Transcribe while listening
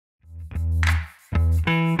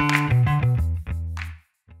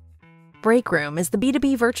Breakroom is the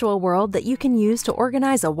B2B virtual world that you can use to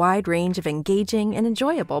organize a wide range of engaging and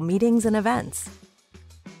enjoyable meetings and events.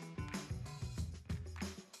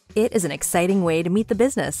 It is an exciting way to meet the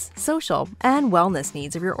business, social, and wellness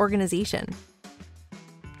needs of your organization.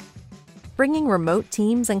 Bringing remote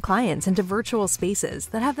teams and clients into virtual spaces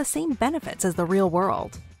that have the same benefits as the real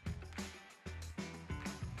world.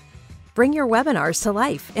 Bring your webinars to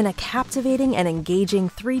life in a captivating and engaging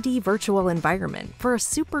 3D virtual environment for a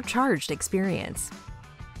supercharged experience.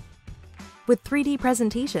 With 3D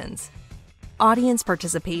presentations, audience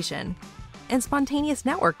participation, and spontaneous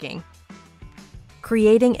networking,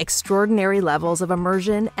 creating extraordinary levels of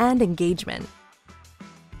immersion and engagement.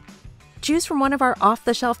 Choose from one of our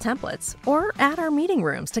off-the-shelf templates or add our meeting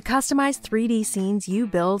rooms to customize 3D scenes you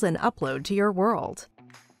build and upload to your world.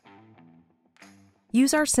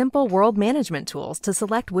 Use our simple world management tools to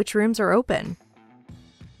select which rooms are open,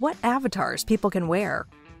 what avatars people can wear,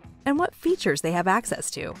 and what features they have access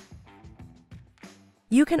to.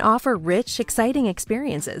 You can offer rich, exciting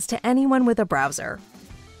experiences to anyone with a browser.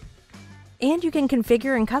 And you can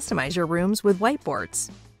configure and customize your rooms with whiteboards,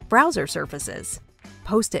 browser surfaces,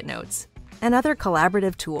 Post-it notes, and other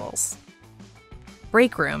collaborative tools.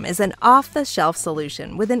 Breakroom is an off-the-shelf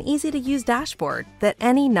solution with an easy-to-use dashboard that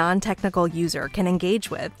any non-technical user can engage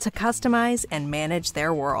with to customize and manage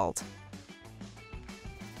their world.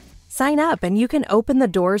 Sign up and you can open the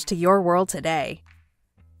doors to your world today.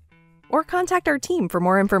 Or contact our team for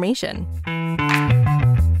more information.